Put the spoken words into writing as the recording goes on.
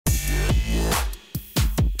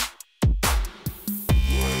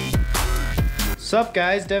Sup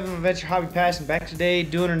guys, Devin Adventure Hobby Passion back today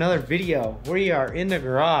doing another video. We are in the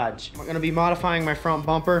garage. I'm gonna be modifying my front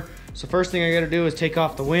bumper. So first thing I gotta do is take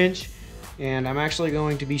off the winch, and I'm actually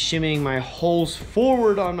going to be shimmying my holes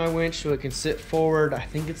forward on my winch so it can sit forward. I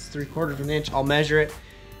think it's 3/4 of an inch. I'll measure it,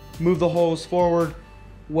 move the holes forward,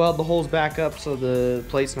 weld the holes back up so the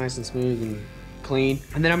plate's nice and smooth and clean.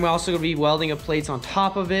 And then I'm also gonna be welding up plates on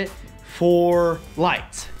top of it for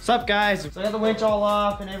lights. Sup guys, so I got the winch all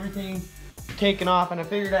off and everything taken off, and I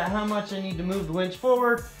figured out how much I need to move the winch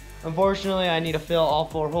forward. Unfortunately, I need to fill all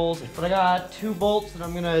 4 holes, but I got 2 bolts that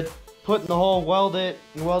I'm gonna put in the hole, weld it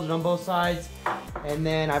on both sides. And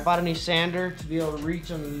then I bought a new sander to be able to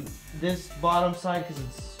reach on this bottom side because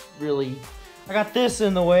it's really, I got this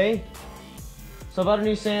in the way. So I bought a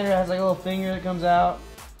new sander that has like a little finger that comes out.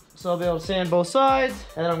 So I'll be able to sand both sides,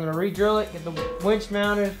 and then I'm gonna re-drill it, get the winch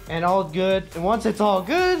mounted, and all good. And once it's all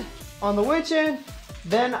good on the winch end,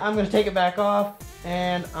 then I'm gonna take it back off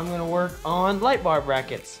and I'm gonna work on light bar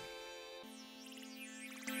brackets.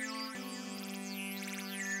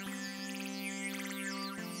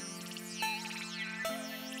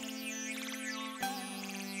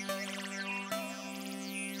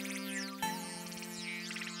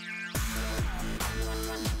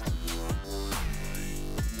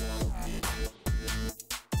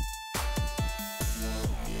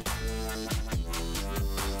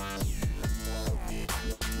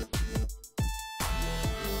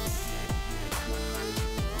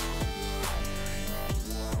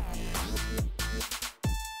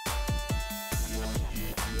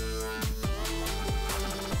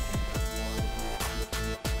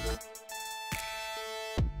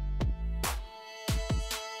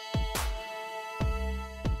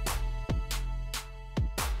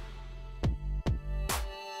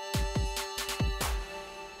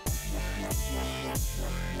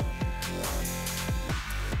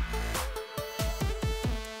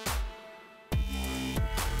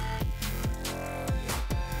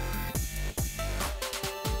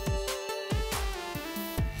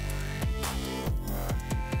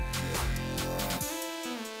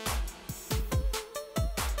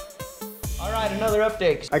 Alright, another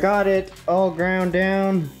update. I got it all ground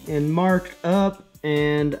down and marked up,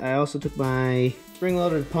 and I also took my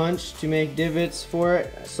spring-loaded punch to make divots for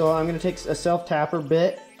it. So I'm going to take a self-tapper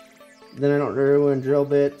bit, then I don't ruin drill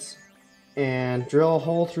bits, and drill a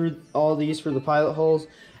hole through all these for the pilot holes,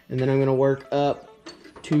 and then I'm going to work up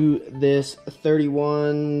to this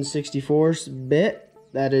 31/64 bit.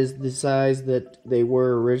 That is the size that they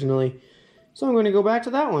were originally. So I'm going to go back to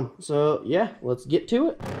that one. So yeah, let's get to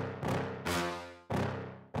it.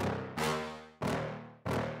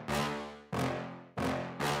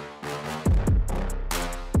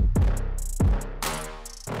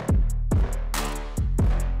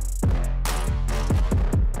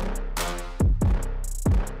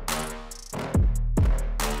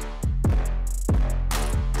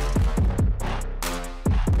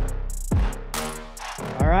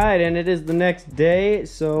 Alright, and it is the next day,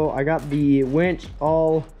 so I got the winch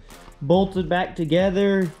all bolted back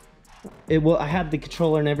together. I had the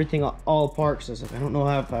controller and everything all apart, so I was like, I don't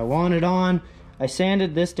know if I want it on. I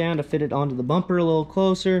sanded this down to fit it onto the bumper a little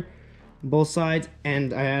closer, both sides,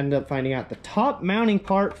 and I ended up finding out the top mounting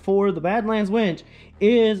part for the Badlands winch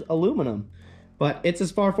is aluminum. But it's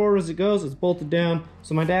as far forward as it goes, it's bolted down,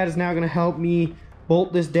 so my dad is now going to help me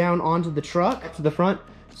bolt this down onto the truck, to the front,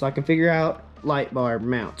 so I can figure out light bar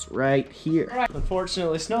mounts right here. Right.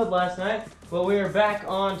 Unfortunately, it snowed last night, but we are back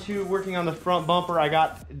on to working on the front bumper. I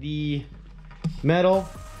got the metal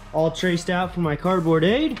all traced out from my cardboard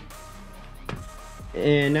aid,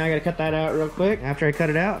 and now I gotta cut that out real quick. After I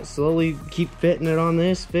cut it out, slowly keep fitting it on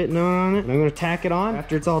this, fitting on it, and I'm gonna tack it on.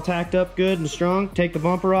 After it's all tacked up good and strong, take the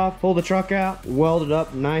bumper off, pull the truck out, weld it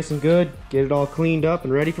up nice and good, get it all cleaned up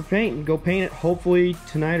and ready for paint, and go paint it hopefully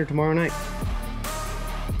tonight or tomorrow night.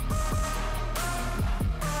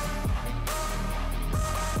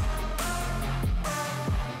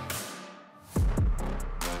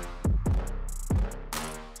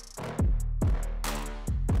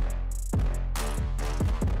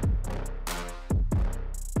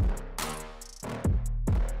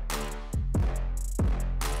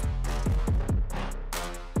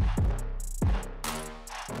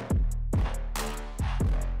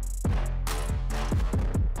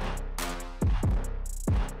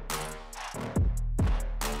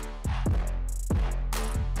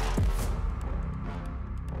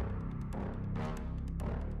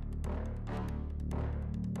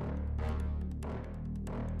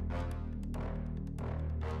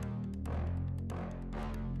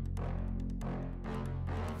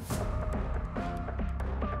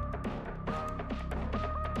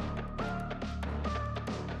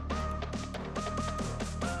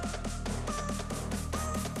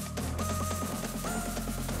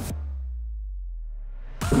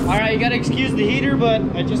 Alright, you gotta excuse the heater, but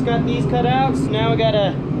I just got these cut out, so now I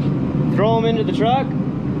gotta throw them into the truck.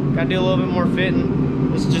 Gotta do a little bit more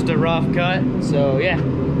fitting. This is just a rough cut, so yeah,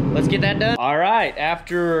 let's get that done. Alright,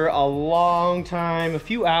 after a long time, a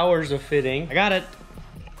few hours of fitting, I got it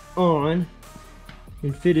on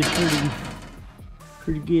and fitted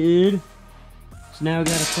pretty good. So now I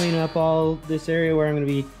gotta clean up all this area where I'm gonna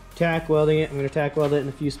be tack welding it. I'm gonna tack weld it in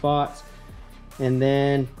a few spots, and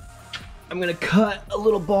then I'm gonna cut a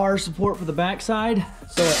little bar support for the back side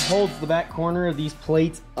so it holds the back corner of these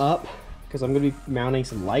plates up, because I'm gonna be mounting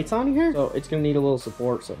some lights on here. So it's gonna need a little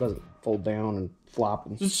support so it doesn't fold down and flop.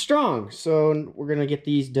 It's strong, so we're gonna get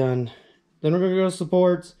these done. Then we're gonna go to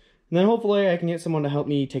supports, and then hopefully I can get someone to help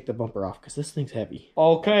me take the bumper off, because this thing's heavy.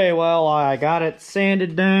 Okay, well, I got it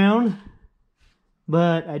sanded down,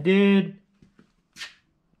 but I did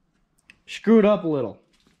screw it up a little.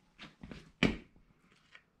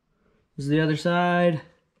 This is the other side,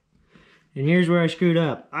 and here's where I screwed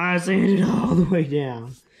up. I sanded it all the way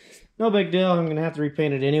down. No big deal, I'm gonna have to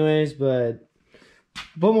repaint it anyways, but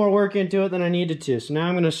put more work into it than I needed to. So now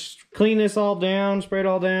I'm gonna clean this all down, spray it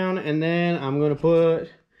all down, and then I'm gonna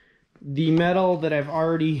put the metal that I've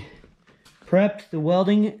already prepped, the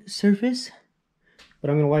welding surface,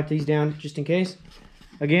 but I'm gonna wipe these down just in case,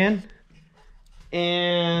 again,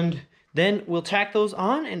 and then we'll tack those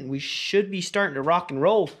on, and we should be starting to rock and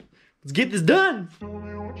roll. Let's get this done. I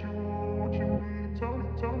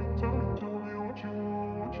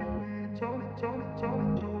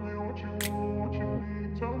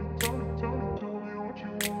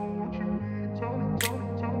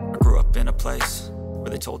grew up in a place where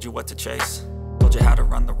they told you what to chase, told you how to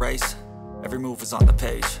run the race. Every move was on the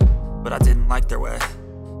page, but I didn't like their way.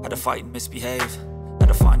 Had to fight and misbehave, had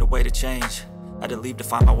to find a way to change, had to leave to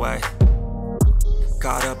find my way.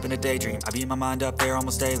 Caught up in a daydream, I beat my mind up there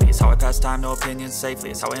almost daily. It's how I pass time, no opinions safely.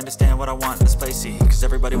 It's how I understand what I want in this place, see, cause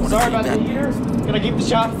everybody wants to be that. Sorry about the heater, gonna keep the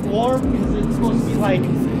shop warm, because it's supposed to be like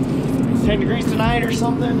 10 degrees tonight or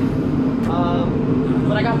something.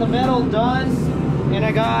 But I got the metal done, and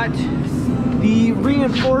I got the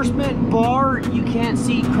reinforcement bar. You can't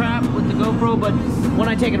see crap with the GoPro, but when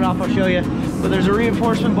I take it off, I'll show you. But there's a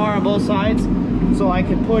reinforcement bar on both sides, so I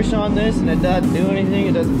can push on this and it doesn't do anything,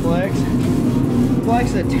 it doesn't flex.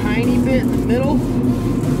 Flex a tiny bit in the middle,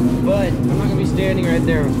 but I'm not gonna be standing right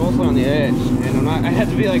there. It's mostly on the edge, and I have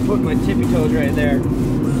to be like putting my tippy toes right there,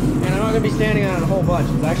 and I'm not gonna be standing on it a whole bunch.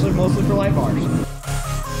 It's actually mostly for light bars.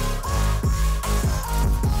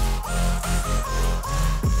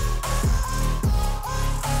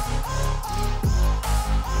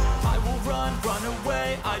 I will run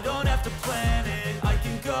away, I don't have to plan it. I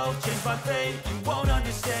can go change my fate, you won't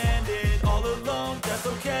understand it. All alone, that's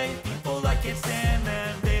okay. People I can't stand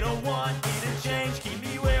them, they don't want me to change, keep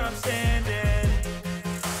me where I'm standing.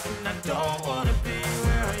 And I don't wanna be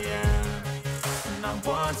where I am, and I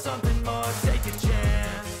want something more, take a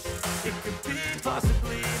chance. It could be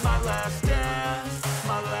possibly my last dance,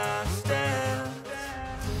 my last dance.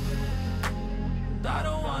 And I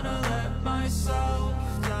don't wanna let myself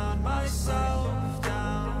down, myself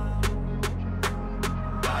down.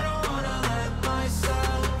 I don't wanna let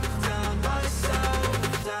myself down,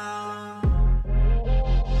 myself down.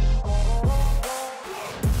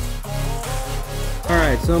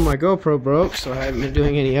 Alright, so my GoPro broke, so I haven't been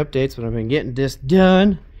doing any updates, but I've been getting this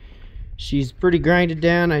done. She's pretty grinded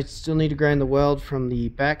down. I still need to grind the weld from the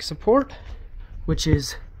back support, which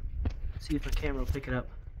is, let's see if the camera will pick it up,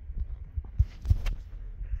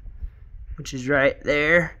 which is right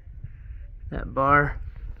there, that bar.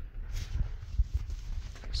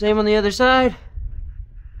 Same on the other side.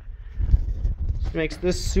 Makes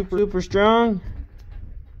this super strong.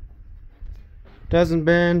 Doesn't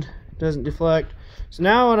bend, doesn't deflect. So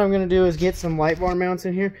now what I'm going to do is get some light bar mounts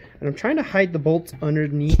in here, and I'm trying to hide the bolts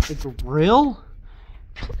underneath the grill.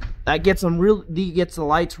 That gets the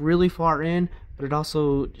lights really far in, but it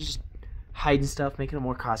also just hides stuff, making it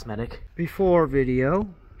more cosmetic. Before video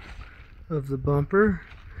of the bumper.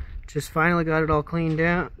 Just finally got it all cleaned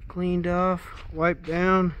off, wiped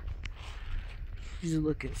down. She's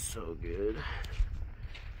looking so good.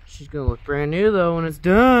 She's gonna look brand new though when it's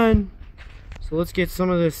done. So let's get some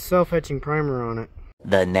of this self-etching primer on it.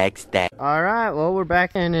 The next day. Alright, well we're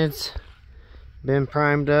back and it's been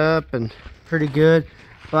primed up and pretty good,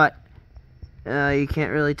 but you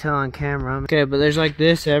can't really tell on camera. Okay, but there's like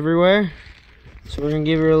this everywhere. So we're gonna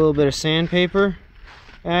give her a little bit of sandpaper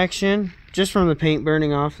action, just from the paint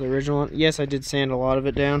burning off the original one. Yes, I did sand a lot of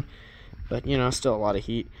it down, but you know, still a lot of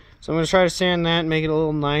heat. So I'm gonna try to sand that and make it a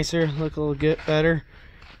little nicer, look a little bit better.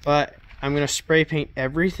 But I'm gonna spray paint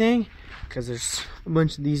everything because there's a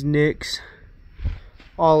bunch of these nicks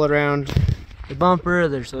all around the bumper.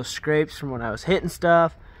 There's those scrapes from when I was hitting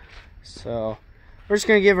stuff. So we're just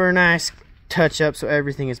gonna give her a nice touch up so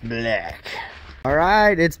everything is black. All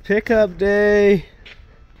right, it's pickup day.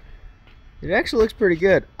 It actually looks pretty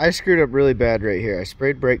good. I screwed up really bad right here. I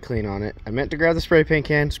sprayed brake clean on it. I meant to grab the spray paint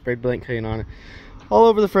can, sprayed brake clean on it, all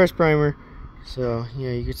over the fresh primer. So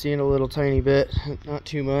yeah, you can see it a little tiny bit, not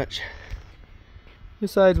too much.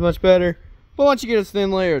 This side's much better, but once you get a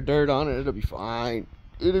thin layer of dirt on it, it'll be fine.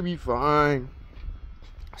 It'll be fine.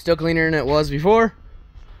 Still cleaner than it was before.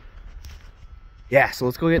 Yeah, so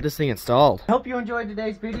let's go get this thing installed. I hope you enjoyed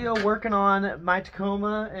today's video working on my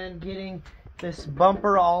Tacoma and getting this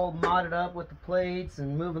bumper all modded up with the plates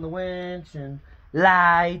and moving the winch and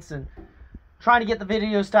lights and trying to get the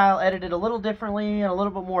video style edited a little differently and a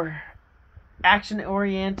little bit more action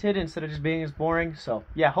oriented instead of just being as boring. So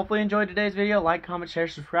yeah, hopefully you enjoyed today's video. Like, comment, share,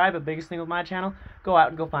 subscribe. The biggest thing with my channel, go out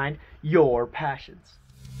and go find your passions.